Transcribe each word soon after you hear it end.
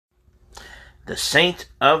The Saint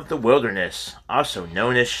of the Wilderness, also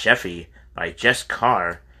known as Sheffy, by Jess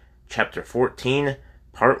Carr, Chapter 14,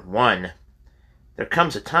 Part 1. There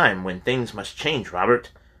comes a time when things must change,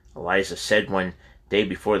 Robert, Eliza said one day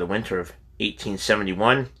before the winter of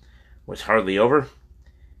 1871 was hardly over.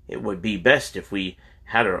 It would be best if we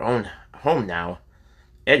had our own home now.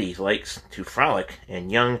 Eddie likes to frolic,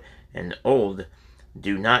 and young and old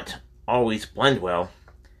do not always blend well.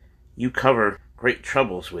 You cover great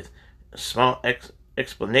troubles with small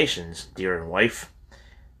explanations, dear wife.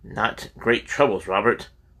 Not great troubles, Robert,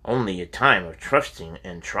 only a time of trusting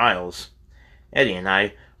and trials. Eddie and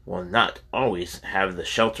I will not always have the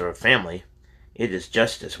shelter of family. It is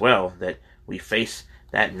just as well that we face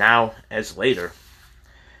that now as later.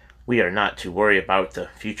 We are not to worry about the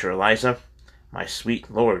future, Eliza. My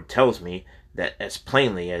sweet Lord tells me that as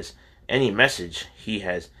plainly as any message he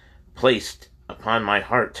has placed upon my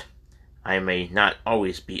heart. I may not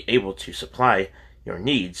always be able to supply your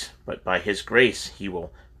needs, but by his grace he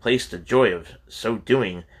will place the joy of so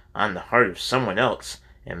doing on the heart of someone else,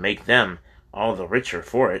 and make them all the richer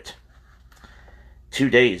for it.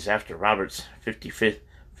 2 days after Robert's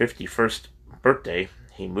 51st birthday,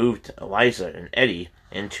 he moved Eliza and Eddie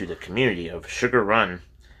into the community of Sugar Run,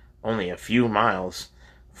 only a few miles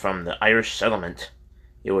from the Irish settlement.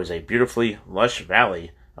 It was a beautifully lush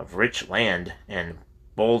valley of rich land and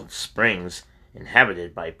bold springs,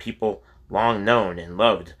 inhabited by people long known and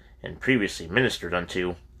loved and previously ministered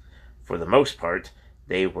unto. For the most part,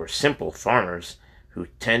 they were simple farmers who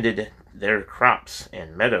tended their crops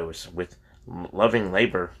and meadows with loving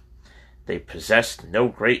labor. They possessed no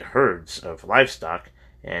great herds of livestock,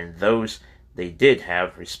 and those they did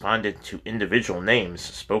have responded to individual names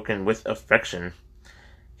spoken with affection.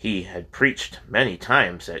 He had preached many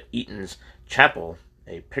times at Eaton's Chapel,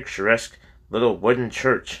 a picturesque little wooden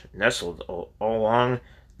church nestled along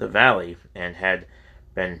the valley, and had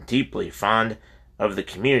been deeply fond of the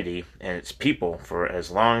community and its people for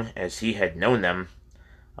as long as he had known them.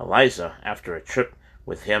 Eliza, after a trip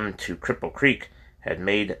with him to Cripple Creek, had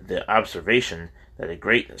made the observation that a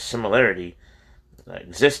great similarity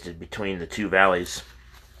existed between the two valleys.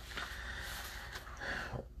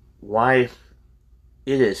 Why,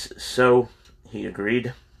 it is so, he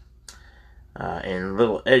agreed, and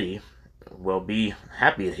little Eddie will be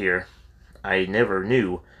happy here. I never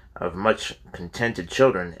knew of much contented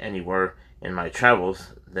children anywhere in my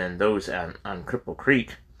travels than those on Cripple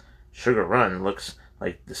Creek. Sugar Run looks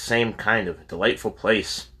like the same kind of delightful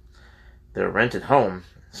place. Their rented home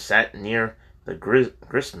sat near the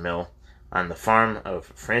grist mill on the farm of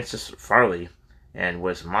Francis Farley, and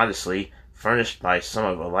was modestly furnished by some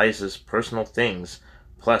of Eliza's personal things,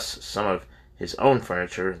 plus some of his own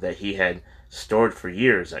furniture that he had stored for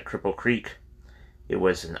years at Cripple Creek. It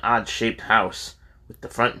was an odd-shaped house, with the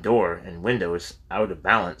front door and windows out of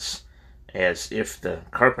balance, as if the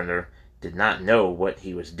carpenter did not know what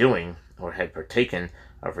he was doing, or had partaken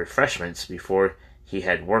of refreshments before he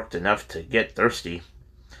had worked enough to get thirsty.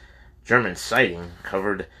 German siding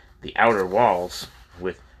covered the outer walls,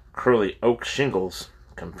 with curly oak shingles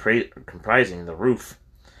comprising the roof.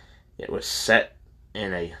 It was set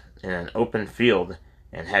in an open field,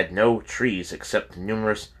 and had no trees except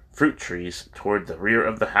numerous fruit trees toward the rear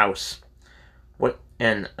of the house. What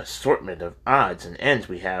an assortment of odds and ends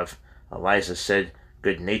we have, Eliza said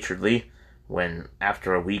good-naturedly, when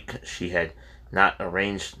after a week she had not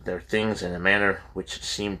arranged their things in a manner which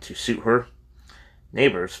seemed to suit her.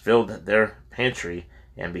 Neighbors filled their pantry,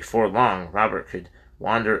 and before long Robert could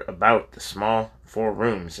wander about the small 4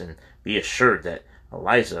 rooms and be assured that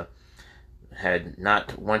Eliza had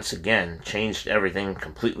not once again changed everything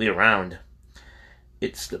completely around.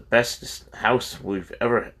 "It's the bestest house we've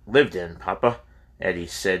ever lived in, Papa," Eddie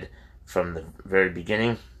said from the very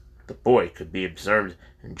beginning. The boy could be observed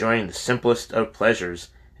enjoying the simplest of pleasures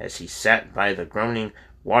as he sat by the groaning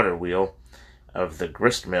water wheel of the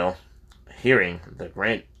grist mill, hearing the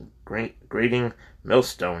grating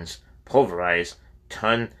millstones pulverize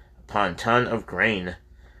ton upon ton of grain,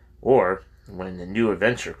 or, when the new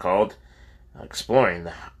adventure called, exploring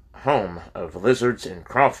the home of lizards and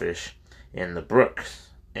crawfish in the brooks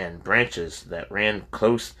and branches that ran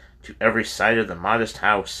close to every side of the modest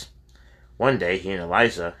house. One day he and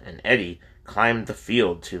Eliza and Eddie climbed the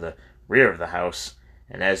field to the rear of the house,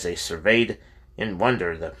 and as they surveyed in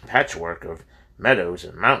wonder the patchwork of meadows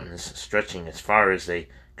and mountains stretching as far as they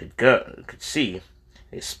could see,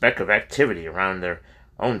 a speck of activity around their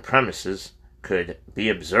own premises could be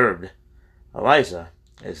observed. "Eliza,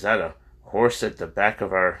 is that a horse at the back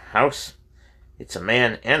of our house?" "It's a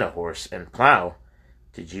man and a horse and plow.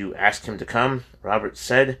 Did you ask him to come?" Robert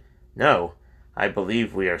said. "No, I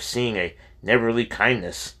believe we are seeing a neighborly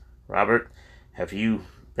kindness. Robert, have you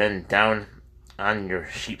been down on your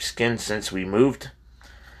sheepskin since we moved?"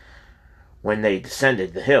 When they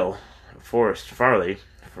descended the hill, Forrest Farley,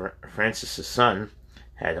 Francis's son,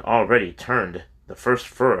 had already turned the first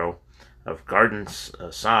furrow of garden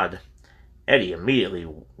sod. Eddie immediately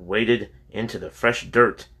waded into the fresh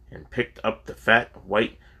dirt and picked up the fat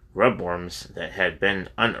white rubworms that had been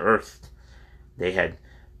unearthed. They had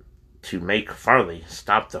to make Farley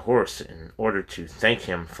stop the horse in order to thank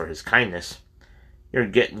him for his kindness. "You're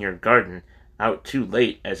getting your garden out too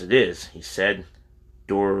late as it is," he said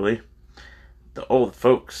dourly. "The old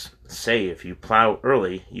folks say if you plow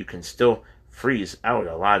early you can still freeze out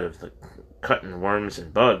a lot of the cutting worms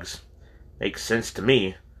and bugs. Makes sense to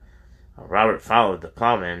me." Robert followed the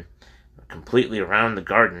plowman completely around the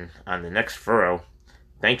garden on the next furrow,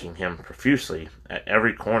 thanking him profusely at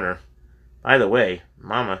every corner. "By the way,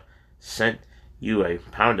 Mama sent you a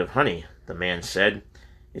pound of honey," the man said.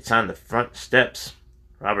 "It's on the front steps."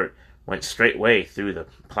 Robert went straightway through the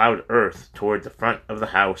plowed earth toward the front of the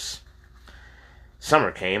house.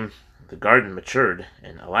 Summer came, the garden matured,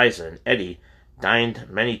 and Eliza and Eddie dined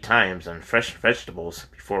many times on fresh vegetables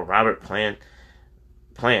before Robert planned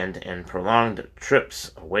and prolonged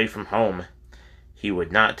trips away from home. He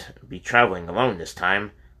would not be traveling alone this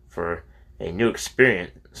time, for a new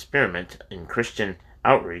experiment in Christian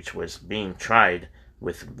outreach was being tried,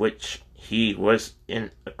 with which he was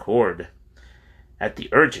in accord. At the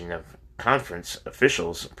urging of conference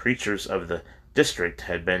officials, preachers of the district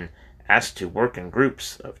had been asked to work in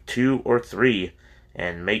groups of 2 or 3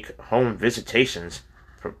 and make home visitations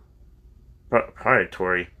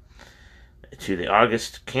preparatory to the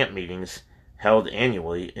August camp meetings held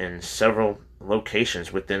annually in several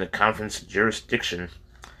locations within the conference jurisdiction.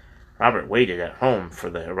 Robert waited at home for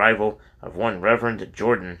the arrival of one Reverend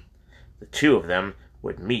Jordan. The two of them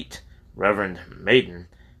would meet Reverend Maiden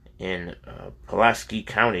in Pulaski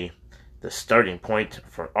County, the starting point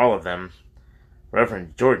for all of them.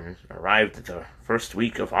 Reverend Jordan arrived the first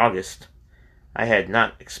week of August. "I had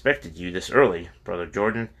not expected you this early, Brother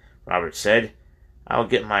Jordan," Robert said. "I'll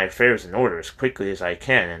get my affairs in order as quickly as I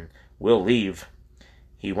can, and we'll leave."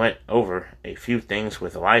 He went over a few things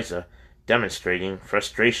with Eliza, demonstrating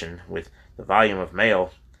frustration with the volume of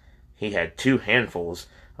mail. He had 2 handfuls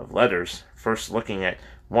of letters, first looking at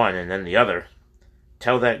one and then the other.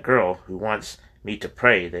 "Tell that girl who wants me to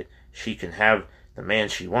pray that she can have the man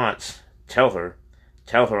she wants. Tell her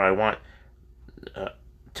I want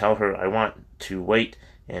to wait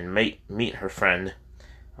and meet her friend.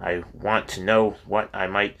 I want to know what I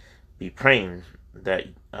might be praying that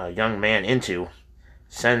young man into.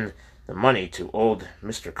 Send the money to old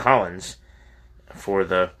Mr. Collins for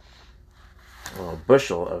the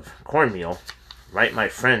bushel of cornmeal. Write my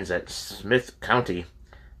friends at Smith County,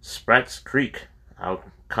 Spratt's Creek. I'll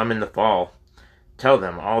come in the fall. Tell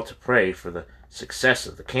them all to pray for the success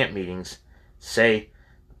of the camp meetings. Say,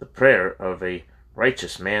 the prayer of a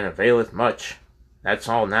righteous man availeth much. That's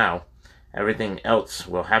all now. Everything else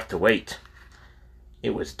will have to wait."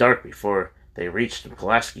 It was dark before they reached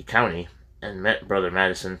Pulaski County and met Brother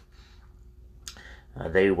Madison.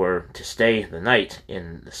 They were to stay the night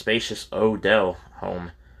in the spacious Odell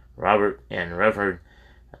home. Robert and Reverend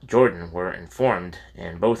Jordan were informed,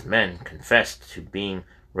 and both men confessed to being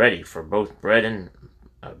ready for both bread and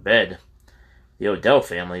bed. The Odell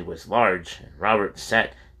family was large, and Robert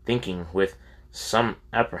sat thinking with some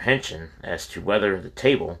apprehension as to whether the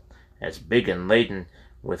table, as big and laden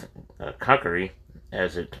with crockery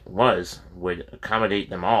as it was, would accommodate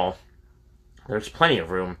them all. "There's plenty of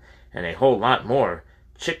room, and a whole lot more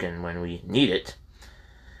chicken when we need it,"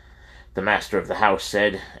 the master of the house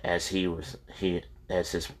said as his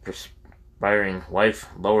perspiring wife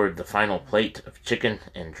lowered the final plate of chicken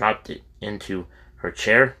and dropped it into her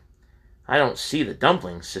chair. "I don't see the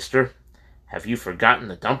dumplings, sister." "Have you forgotten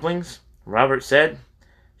the dumplings?" Robert said.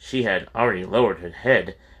 She had already lowered her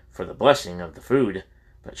head for the blessing of the food,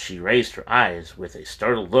 but she raised her eyes with a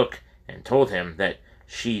startled look and told him that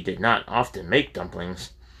she did not often make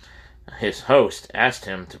dumplings. His host asked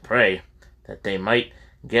him to pray that they might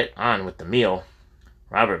get on with the meal.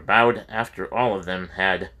 Robert bowed after all of them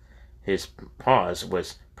had. His pause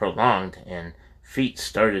was prolonged, and feet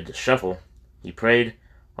started to shuffle. He prayed,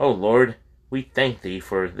 "O Lord, we thank thee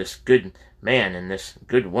for this good man and this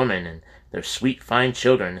good woman and their sweet fine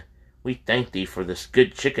children. We thank thee for this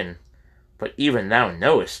good chicken. But even thou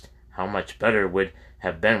knowest how much better would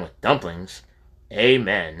have been with dumplings.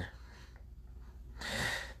 Amen."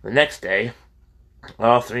 The next day,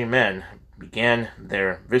 all 3 men began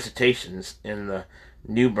their visitations in the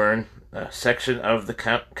New Bern section of the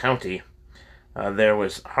county. There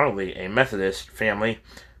was hardly a Methodist family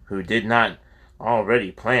who did not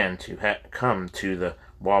already plan to come to the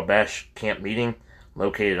Wabash camp meeting,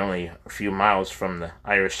 located only a few miles from the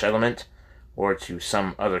Irish settlement, or to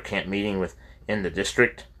some other camp meeting within the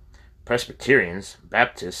district. Presbyterians,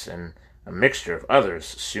 Baptists, and a mixture of others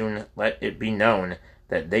soon let it be known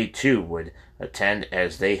that they too would attend,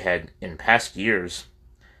 as they had in past years.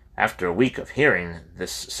 After a week of hearing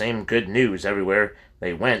this same good news everywhere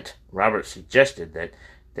they went, Robert suggested that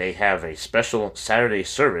they have a special Saturday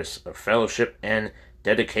service of fellowship and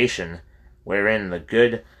dedication, wherein the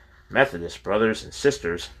good Methodist brothers and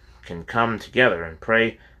sisters can come together and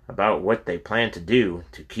pray about what they plan to do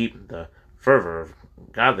to keep the fervor of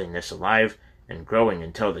godliness alive and growing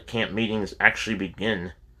until the camp meetings actually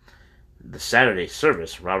begin. The Saturday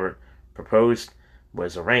service Robert proposed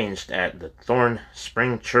was arranged at the Thorn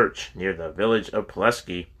Spring Church near the village of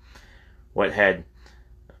Pulaski. What had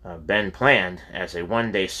been planned as a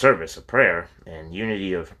one-day service of prayer and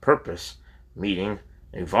unity of purpose meeting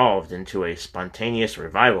evolved into a spontaneous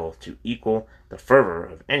revival to equal the fervor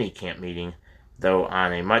of any camp meeting, though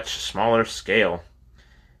on a much smaller scale.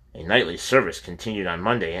 A nightly service continued on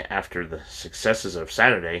Monday after the successes of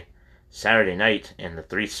Saturday night, and the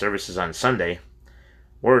 3 services on Sunday.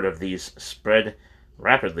 Word of these spread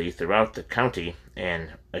rapidly throughout the county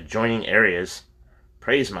and adjoining areas.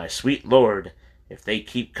 "Praise my sweet Lord, if they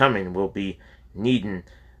keep coming, we'll be needed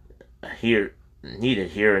here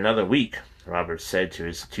another week," Robert said to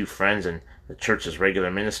his 2 friends and the church's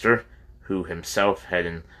regular minister, who himself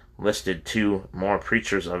had enlisted 2 more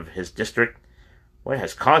preachers of his district. "What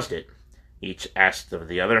has caused it?" each asked of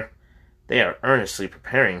the other. "They are earnestly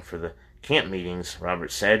preparing for the camp meetings,"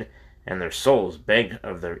 Robert said, "and their souls beg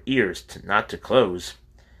of their ears not to close.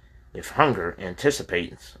 If hunger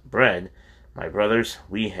anticipates bread, my brothers,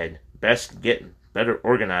 we had best get better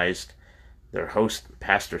organized," their host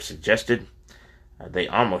pastor suggested. "They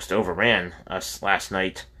almost overran us last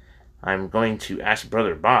night. I'm going to ask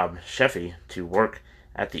Brother Bob Sheffey to work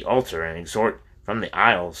at the altar and exhort from the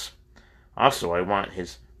aisles. Also, I want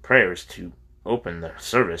his prayers to open the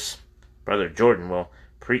service. Brother Jordan will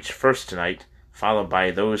preach first tonight, followed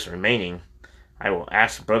by those remaining. I will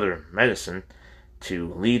ask Brother Medicine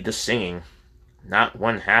to lead the singing." Not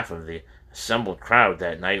one half of the assembled crowd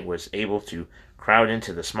that night was able to crowd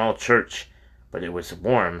into the small church, but it was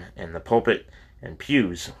warm, and the pulpit and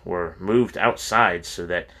pews were moved outside so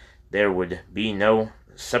that there would be no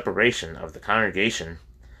separation of the congregation.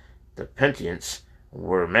 The penitents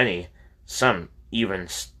were many, some even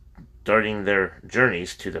starting their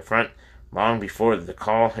journeys to the front long before the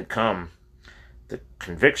call had come. The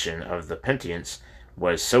conviction of the penitents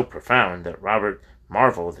was so profound that Robert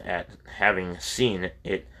marveled at having seen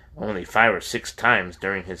it only 5 or 6 times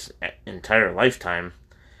during his entire lifetime.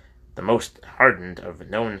 The most hardened of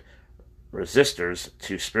known resistors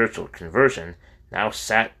to spiritual conversion now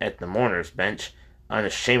sat at the mourner's bench,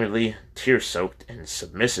 unashamedly tear-soaked and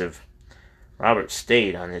submissive. Robert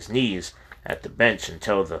stayed on his knees at the bench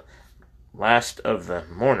until the last of the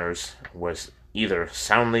mourners was either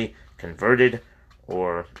soundly converted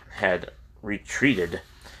or had retreated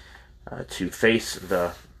to face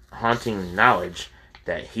the haunting knowledge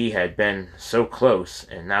that he had been so close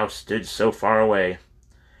and now stood so far away.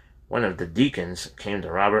 One of the deacons came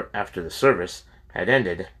to Robert after the service had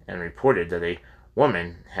ended and reported that a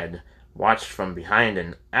woman had watched from behind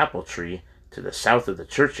an apple tree to the south of the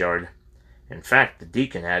churchyard. In fact, the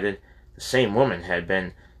deacon added, the same woman had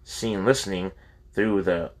been seen listening through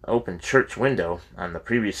the open church window on the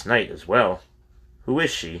previous night as well. "Who is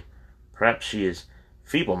she? Perhaps she is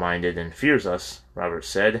feeble-minded and fears us," Robert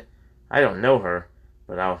said. "I don't know her,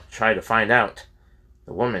 but I'll try to find out."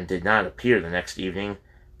 The woman did not appear the next evening,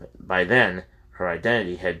 but by then her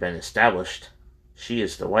identity had been established. She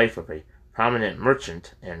is the wife of a prominent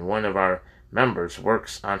merchant, and one of our members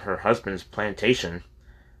works on her husband's plantation.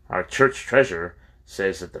 Our church treasurer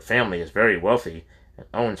says that the family is very wealthy and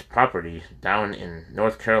owns property down in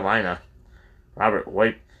North Carolina. Robert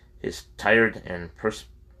wiped his tired and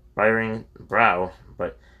perspiring brow,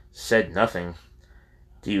 but said nothing.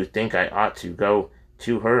 "Do you think I ought to go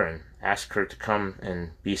to her and ask her to come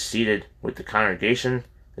and be seated with the congregation?"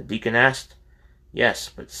 the deacon asked. "Yes,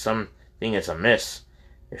 but something is amiss.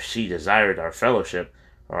 If she desired our fellowship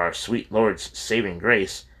or our sweet Lord's saving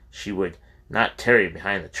grace, she would not tarry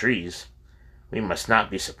behind the trees. We must not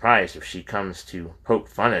be surprised if she comes to poke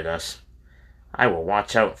fun at us." "I will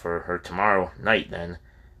watch out for her tomorrow night, then,"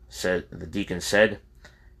 the deacon said.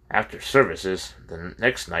 After services the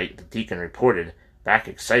next night, the deacon reported back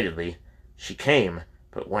excitedly, "She came,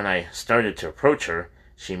 but when I started to approach her,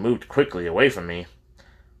 she moved quickly away from me."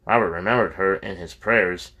 Robert remembered her in his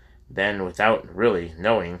prayers, then without really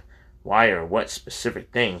knowing why or what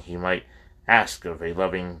specific thing he might ask of a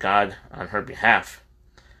loving God on her behalf.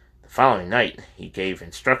 The following night he gave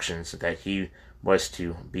instructions that he was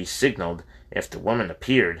to be signaled if the woman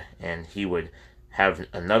appeared, and he would have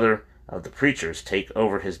another of the preachers take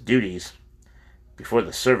over his duties. Before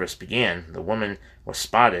the service began, the woman was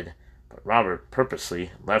spotted, but Robert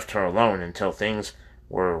purposely left her alone until things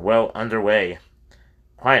were well underway.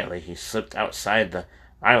 Quietly he slipped outside the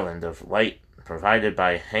island of light provided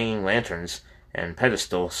by hanging lanterns and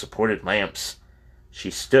pedestal-supported lamps.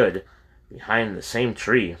 She stood behind the same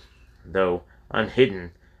tree, though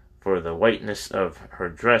unhidden, for the whiteness of her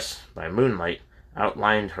dress by moonlight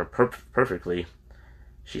outlined her perfectly.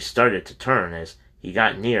 She started to turn as he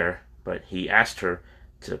got near, but he asked her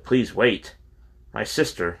to please wait. "My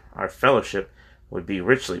sister, our fellowship would be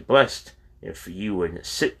richly blessed if you would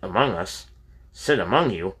sit among us." "Sit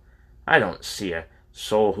among you? I don't see a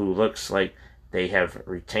soul who looks like they have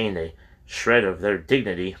retained a shred of their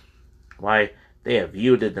dignity. Why, they have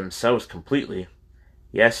yielded themselves completely.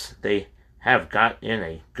 Yes, they have got in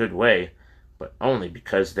a good way, but only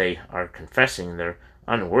because they are confessing their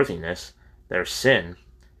unworthiness, their sin,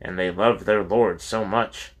 and they love their Lord so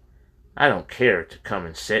much. I don't care to come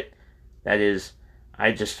and sit. That is,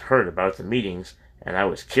 I just heard about the meetings, and I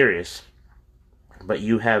was curious. But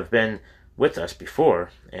you have been with us before,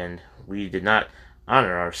 and we did not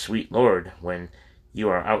honor our sweet Lord when you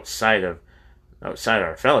are outside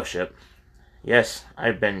our fellowship." "Yes,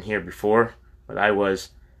 I've been here before, but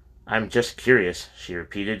I'm just curious," she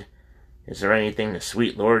repeated. "Is there anything the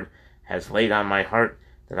sweet Lord has laid on my heart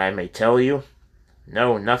that I may tell you?"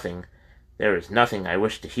 "No, nothing. There is nothing I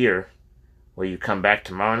wish to hear." "Will you come back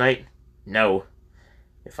tomorrow night?" "No."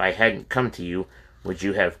 "If I hadn't come to you, would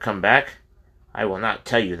you have come back?" "I will not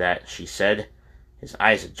tell you that," she said. His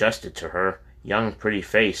eyes adjusted to her young pretty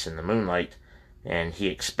face in the moonlight, and he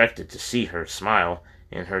expected to see her smile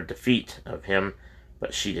in her defeat of him,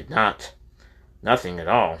 but she did not. Nothing at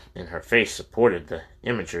all in her face supported the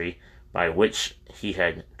imagery by which he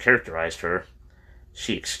had characterized her.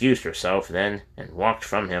 She excused herself then and walked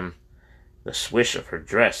from him. The swish of her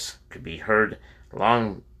dress could be heard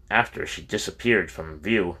long after she disappeared from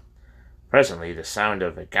view. Presently the sound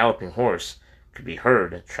of a galloping horse could be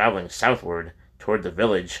heard traveling southward toward the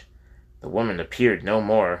village. The woman appeared no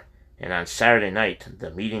more, and on Saturday night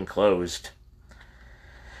the meeting closed.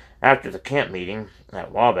 After the camp meeting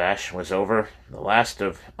at Wabash was over, the last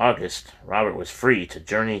of August, Robert was free to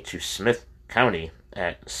journey to Smith County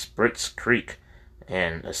at Spritz Creek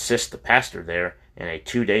and assist the pastor there in a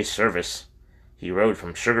 2-day service. He rode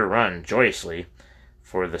from Sugar Run joyously,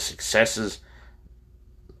 for the successes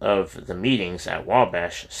of the meetings at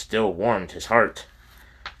Wabash still warmed his heart.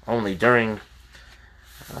 Only during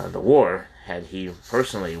the war had he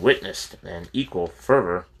personally witnessed an equal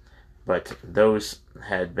fervor, but those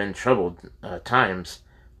had been troubled times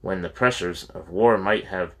when the pressures of war might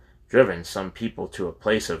have driven some people to a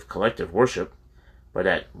place of collective worship, but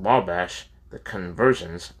at Wabash the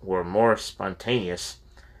conversions were more spontaneous.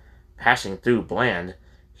 Passing through Bland,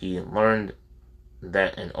 he learned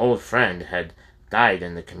that an old friend had died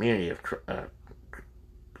in the community of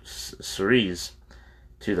Cerise,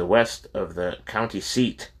 to the west of the county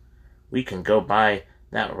seat. "We can go by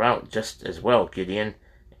that route just as well, Gideon,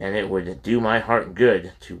 and it would do my heart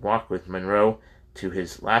good to walk with Monroe to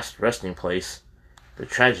his last resting place. The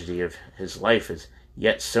tragedy of his life is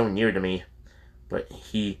yet so near to me, but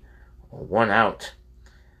he won out.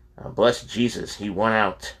 Bless Jesus, he won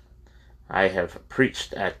out. I have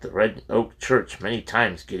preached at the Red Oak Church many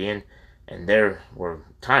times, Gideon, and there were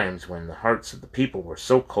times when the hearts of the people were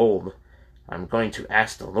so cold. I'm going to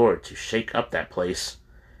ask the Lord to shake up that place."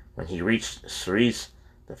 When he reached Cerise,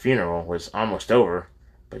 the funeral was almost over,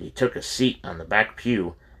 but he took a seat on the back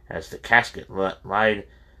pew as the casket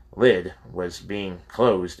lid was being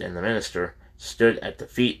closed, and the minister stood at the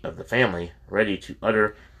feet of the family, ready to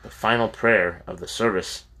utter the final prayer of the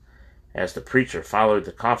service. As the preacher followed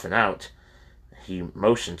the coffin out, he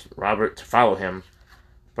motioned Robert to follow him.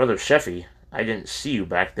 "Brother Sheffy, I didn't see you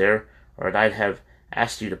back there, or I'd have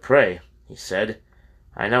asked you to pray," he said.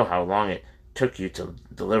 "I know how long it took you to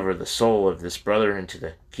deliver the soul of this brother into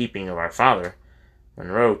the keeping of our Father.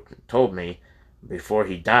 Monroe told me before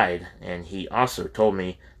he died, and he also told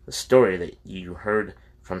me the story that you heard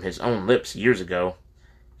from his own lips years ago.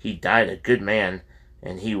 He died a good man,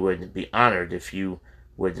 and he would be honored if you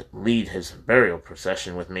would lead his burial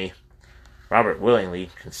procession with me." Robert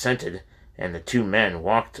willingly consented, and the two men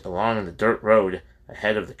walked along the dirt road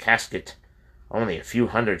ahead of the casket. Only a few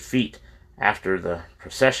hundred feet after the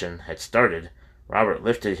procession had started, Robert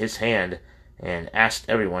lifted his hand and asked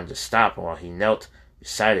everyone to stop while he knelt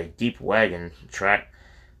beside a deep wagon track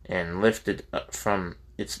and lifted up from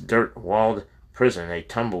its dirt-walled prison a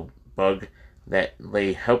tumble-bug that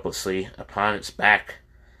lay helplessly upon its back.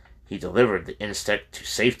 He delivered the insect to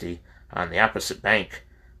safety on the opposite bank,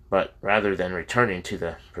 but rather than returning to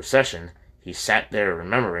the procession, he sat there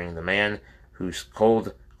remembering the man whose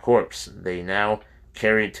cold corpse they now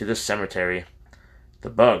carried to the cemetery. The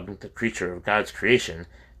bug, the creature of God's creation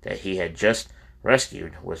that he had just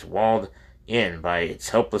rescued, was walled in by its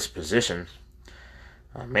helpless position.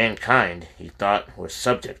 Mankind, he thought, was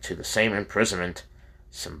subject to the same imprisonment,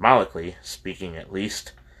 symbolically speaking at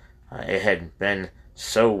least. It had been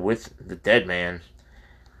so with the dead man.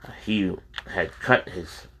 He had cut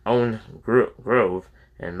his own grove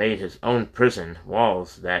and made his own prison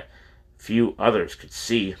walls that few others could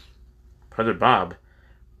see. Brother Bob,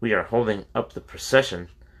 we are holding up the procession.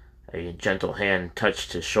 A gentle hand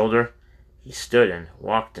touched his shoulder. He stood and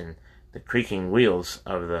walked, and the creaking wheels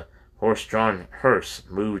of the horse-drawn hearse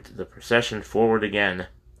moved the procession forward again.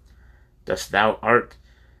 Dust thou art,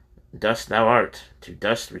 to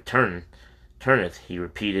dust turneth, he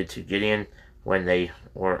repeated to Gideon when they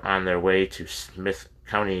were on their way to Smith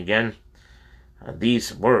County again.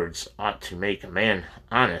 These words ought to make a man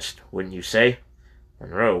honest, wouldn't you say?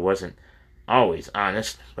 Monroe wasn't always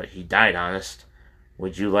honest, but he died honest.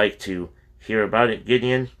 Would you like to hear about it,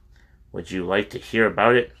 Gideon? Would you like to hear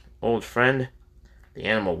about it, old friend? The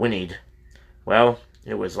animal whinnied. Well,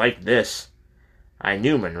 it was like this. I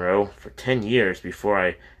knew Monroe for 10 years before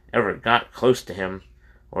I ever got close to him,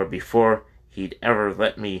 or before he'd ever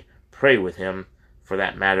let me pray with him, for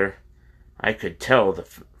that matter. I could tell the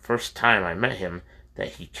first time I met him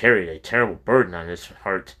that he carried a terrible burden on his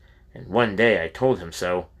heart, and one day I told him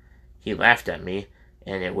so. He laughed at me,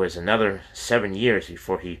 and it was another 7 years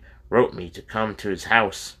before he wrote me to come to his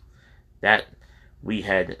house, that we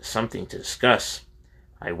had something to discuss.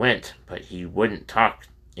 I went, but he wouldn't talk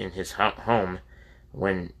in his home.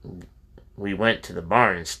 When we went to the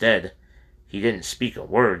barn instead, he didn't speak a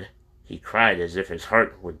word. He cried as if his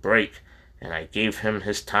heart would break, and I gave him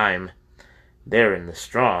his time. There in the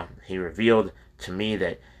straw, he revealed to me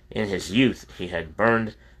that in his youth he had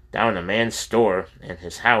burned down a man's store and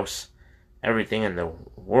his house. Everything in the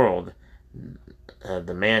world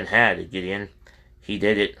the man had, Gideon. He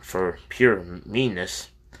did it for pure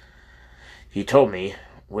meanness. He told me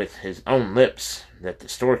with his own lips that the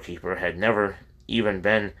storekeeper had never even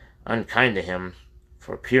been unkind to him.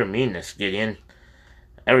 For pure meanness, Gideon.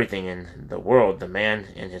 Everything in the world the man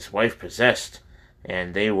and his wife possessed,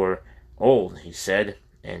 and they were old, he said,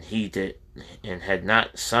 and had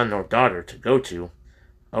not son or daughter to go to.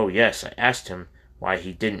 Oh yes, I asked him why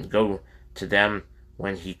he didn't go to them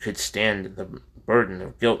when he could stand the burden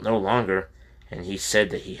of guilt no longer, and he said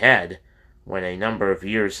that he had, when a number of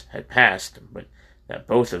years had passed, but that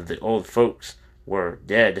both of the old folks were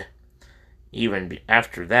dead. Even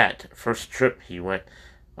after that first trip he went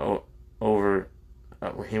other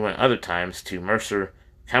times to Mercer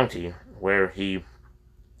County, where he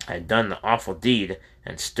had done the awful deed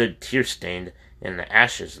and stood tear-stained in the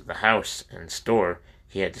ashes of the house and store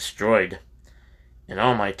he had destroyed. In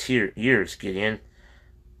all my years, Gideon,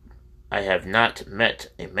 I have not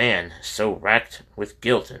met a man so racked with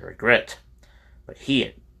guilt and regret. But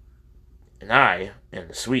he and I and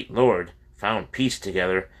the sweet Lord found peace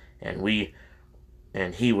together,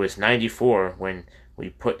 and he was 94 when we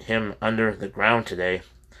put him under the ground today.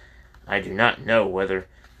 I do not know whether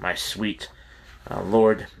my sweet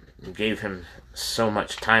Lord gave him so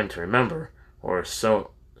much time to remember, or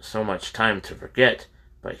so much time to forget,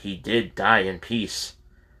 but he did die in peace.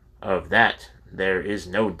 Of that there is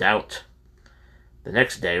no doubt. The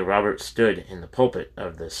next day Robert stood in the pulpit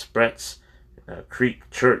of the Spretz Creek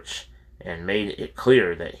Church and made it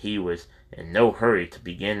clear that he was in no hurry to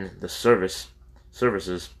begin the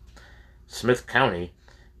services. Smith County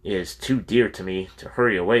is too dear to me to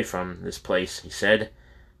hurry away from this place, he said.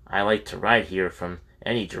 I like to ride here from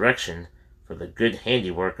any direction, for the good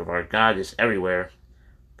handiwork of our God is everywhere.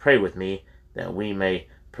 Pray with me that we may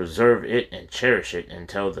preserve it and cherish it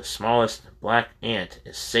until the smallest black ant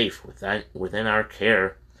is safe within our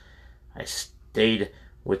care. I stayed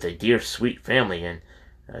with a dear sweet family in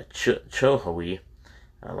Chilhowee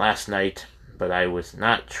last night, but I was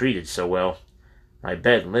not treated so well. My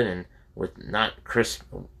bed linen was not crisp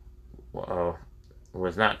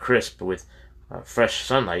with fresh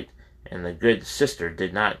sunlight, and the good sister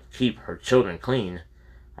did not keep her children clean.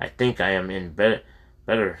 I think I am in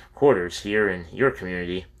better quarters here in your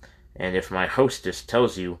community, and if my hostess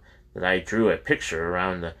tells you that I drew a picture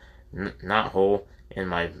around the knothole in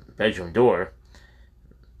my bedroom door,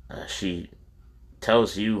 She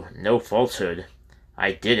tells you no falsehood.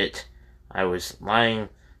 I did it. I was lying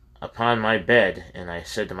upon my bed, and I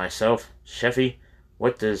said to myself, Sheffy,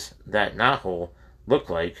 what does that knothole look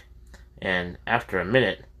like? And after a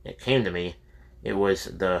minute, it came to me. It was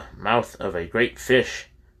the mouth of a great fish,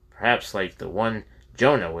 perhaps like the one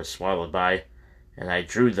Jonah was swallowed by, and I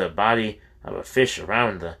drew the body of a fish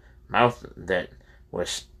around the mouth that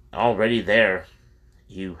was already there.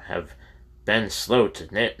 You have been slow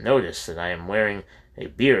to notice that I am wearing a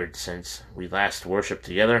beard since we last worshipped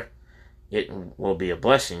together. It will be a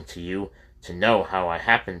blessing to you to know how I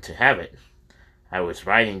happened to have it. I was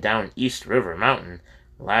riding down East River Mountain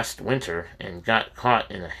last winter and got caught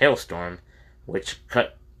in a hailstorm, which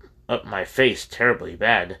cut up my face tolerably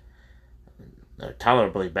bad.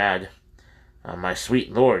 My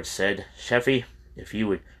sweet lord said, Sheffy, if you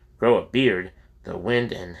would grow a beard, the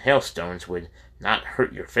wind and hailstones would not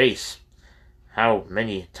hurt your face. How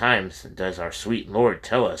many times does our sweet Lord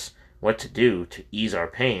tell us what to do to ease our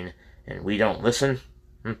pain, and we don't listen?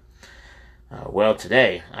 Well,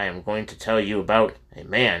 today I am going to tell you about a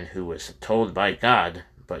man who was told by God,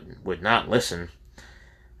 but would not listen.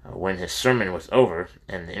 When his sermon was over,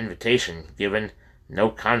 and the invitation given, no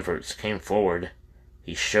converts came forward.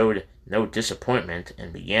 He showed no disappointment,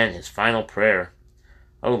 and began his final prayer.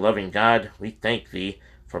 O loving God, we thank Thee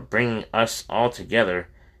for bringing us all together,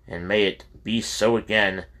 and may it be so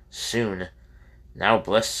again soon. Now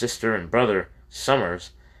bless sister and brother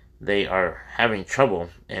Summers. They are having trouble,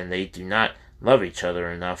 and they do not love each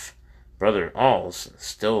other enough. Brother Alls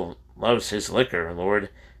still loves his liquor, Lord,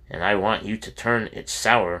 and I want you to turn it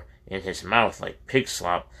sour in his mouth like pig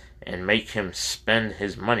slop, and make him spend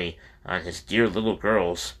his money on his dear little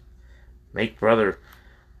girls. Make brother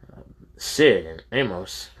Sid and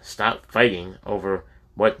Amos stop fighting over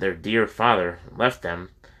what their dear father left them.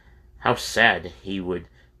 How sad he would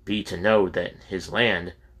be to know that his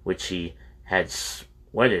land, which he had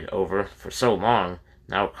sweated over for so long,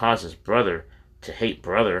 now causes brother to hate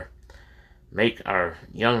brother. Make our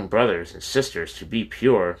young brothers and sisters to be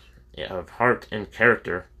pure of heart and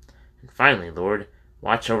character. And finally, Lord,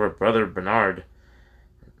 watch over Brother Bernard,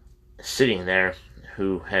 sitting there,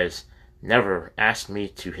 who has never asked me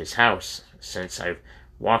to his house since I've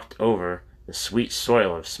walked over the sweet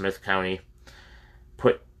soil of Smith County.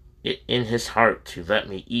 Put it in his heart to let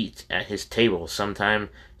me eat at his table sometime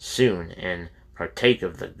soon, and partake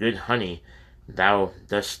of the good honey thou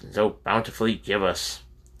dost so bountifully give us.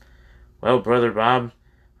 Well, Brother Bob,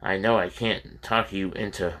 I know I can't talk you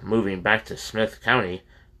into moving back to Smith County,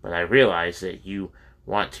 but I realize that you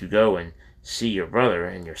want to go and see your brother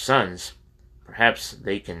and your sons. Perhaps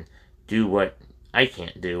they can do what I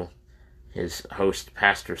can't do, his host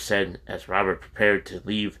pastor said as Robert prepared to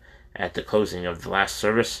leave at the closing of the last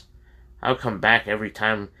service. I'll come back every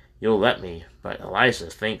time you'll let me, but Eliza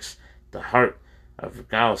thinks the heart of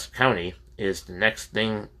Giles County is the next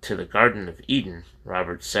thing to the Garden of Eden,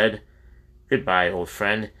 Robert said. Goodbye, old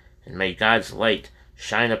friend, and may God's light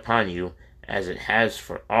shine upon you as it has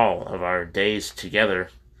for all of our days together.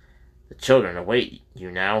 The children await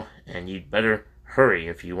you now, and you'd better hurry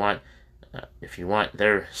if you want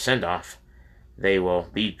their send-off. They will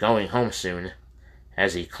be going home soon.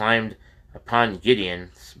 As he climbed upon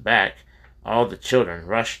Gideon's back, all the children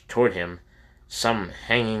rushed toward him, some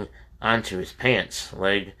hanging onto his pants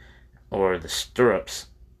leg or the stirrups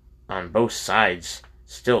on both sides,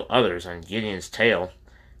 still others on Gideon's tail.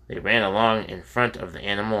 They ran along in front of the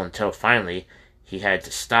animal until finally he had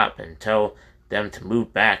to stop and tell them to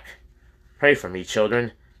move back. Pray for me,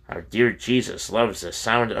 children. Our dear Jesus loves the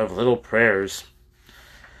sound of little prayers.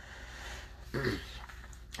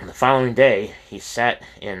 The following day, he sat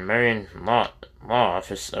in Marion law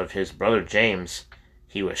office of his brother James.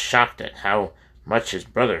 He was shocked at how much his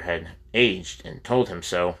brother had aged, and told him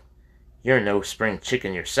so. You're no spring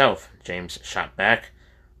chicken yourself, James shot back.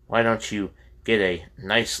 Why don't you get a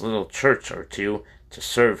nice little church or two to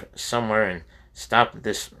serve somewhere and stop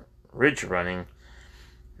this ridge running?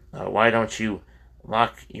 Why don't you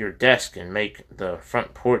lock your desk and make the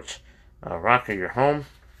front porch rocker your home?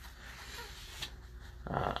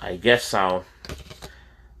 I guess I'll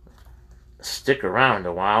stick around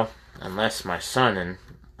a while, unless my son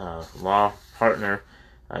and law partner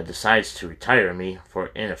decides to retire me for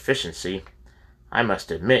inefficiency. I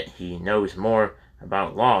must admit he knows more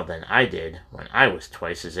about law than I did when I was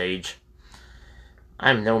twice his age.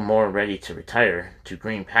 I'm no more ready to retire to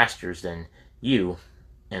green pastures than you,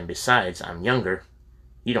 and besides, I'm younger.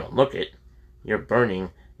 You don't look it. You're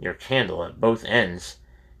burning your candle at both ends.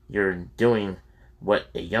 You're doing what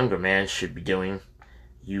a younger man should be doing.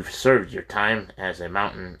 You've served your time as a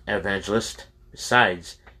mountain evangelist.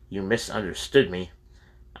 Besides, you misunderstood me.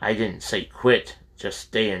 I didn't say quit, just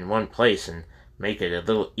stay in one place and make it a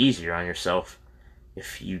little easier on yourself.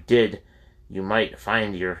 If you did, you might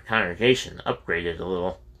find your congregation upgraded a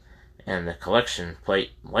little, and the collection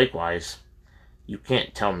plate likewise. You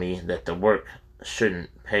can't tell me that the work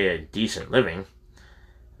shouldn't pay a decent living.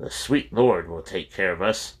 The sweet Lord will take care of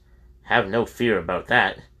us. Have no fear about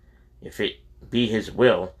that. If it be His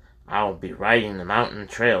will, I'll be riding the mountain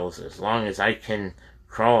trails as long as I can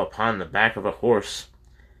crawl upon the back of a horse.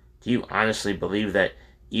 Do you honestly believe that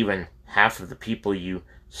even half of the people you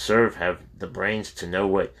serve have the brains to know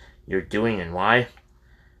what you're doing and why?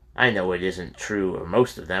 I know it isn't true of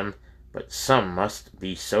most of them, but some must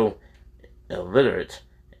be so illiterate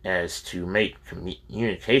as to make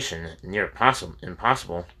communication near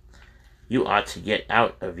impossible. You ought to get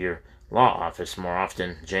out of your law office more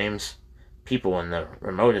often, James. People in the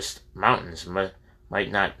remotest mountains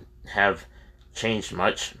might not have changed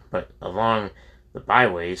much, but along the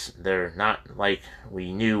byways they're not like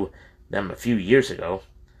we knew them a few years ago.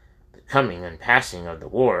 The coming and passing of the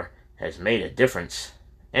war has made a difference.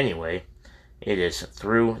 Anyway, it is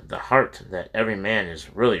through the heart that every man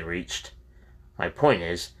is really reached. My point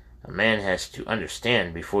is, a man has to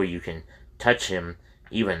understand before you can touch him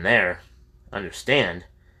even there. Understand?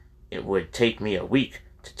 It would take me a week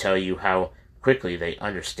to tell you how quickly they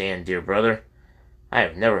understand, dear brother. I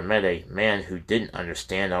have never met a man who didn't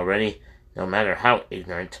understand already, no matter how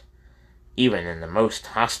ignorant. Even in the most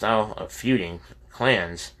hostile of feuding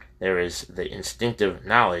clans, there is the instinctive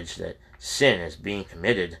knowledge that sin is being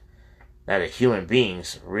committed, that a human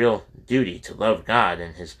being's real duty to love God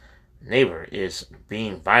and his neighbor is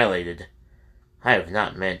being violated. I have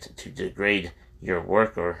not meant to degrade your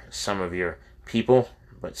work or some of your people,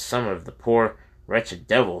 but some of the poor, wretched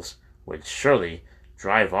devils would surely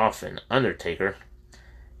drive off an undertaker.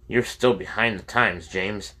 You're still behind the times,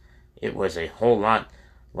 James. It was a whole lot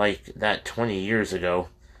like that 20 years ago,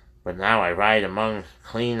 but now I ride among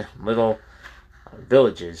clean little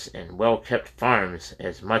villages and well-kept farms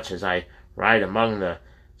as much as I ride among the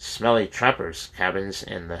smelly trappers' cabins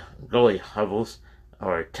and the gully hovels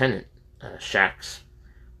or tenant shacks.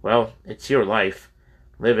 Well, it's your life.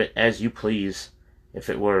 Live it as you please. If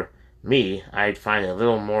it were me, I'd find a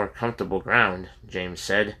little more comfortable ground, James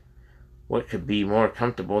said. What could be more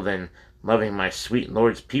comfortable than loving my sweet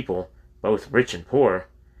Lord's people, both rich and poor?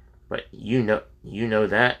 But you know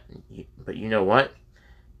that. But you know what?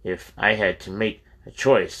 If I had to make a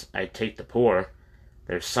choice, I'd take the poor.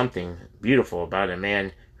 There's something beautiful about a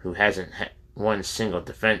man who hasn't one single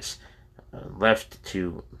defense left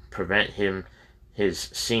to prevent his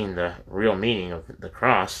seeing the real meaning of the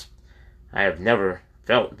cross. I have never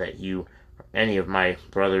felt that you or any of my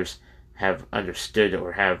brothers have understood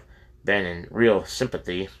or have been in real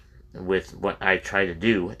sympathy with what I try to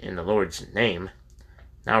do in the Lord's name.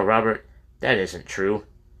 Now, Robert, that isn't true.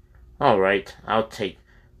 All right, I'll take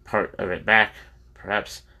part of it back.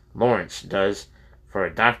 Perhaps Lawrence does, for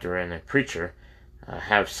a doctor and a preacher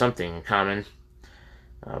have something in common.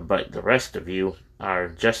 But the rest of you are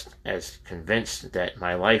just as convinced that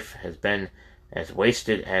my life has been as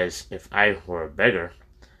wasted as if I were a beggar.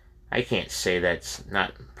 I can't say that's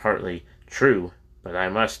not partly true, but I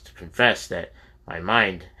must confess that my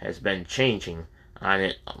mind has been changing on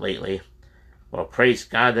it lately. Well, praise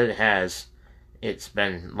God that it has. It's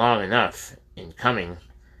been long enough in coming.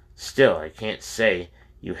 Still, I can't say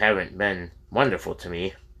you haven't been wonderful to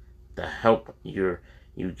me. The help you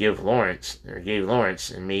gave Lawrence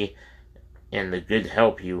and me, and the good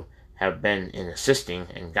help you have been in assisting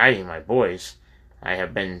and guiding my boys. I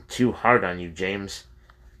have been too hard on you, James.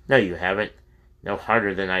 No, you haven't. No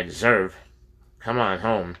harder than I deserve. Come on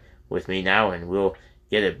home with me now, and we'll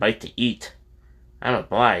get a bite to eat. I'm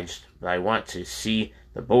obliged, but I want to see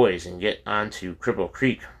the boys and get on to Cripple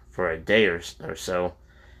Creek for a day or so.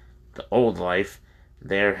 The old life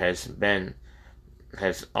there has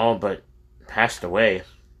all but passed away.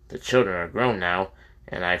 The children are grown now,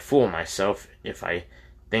 and I fool myself if I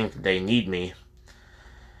think they need me.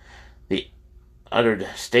 The uttered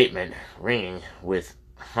statement, ringing with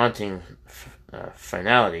haunting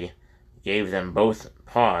finality, gave them both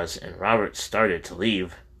pause, and Robert started to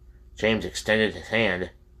leave. James extended his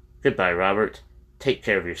hand. Goodbye, Robert. Take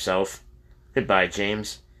care of yourself. Goodbye,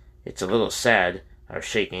 James. It's a little sad, our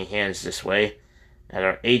shaking hands this way. At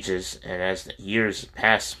our ages, and as the years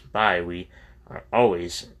pass by, we are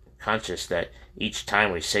always conscious that each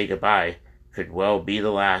time we say goodbye could well be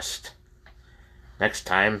the last. Next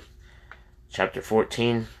time, Chapter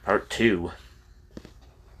 14, Part 2.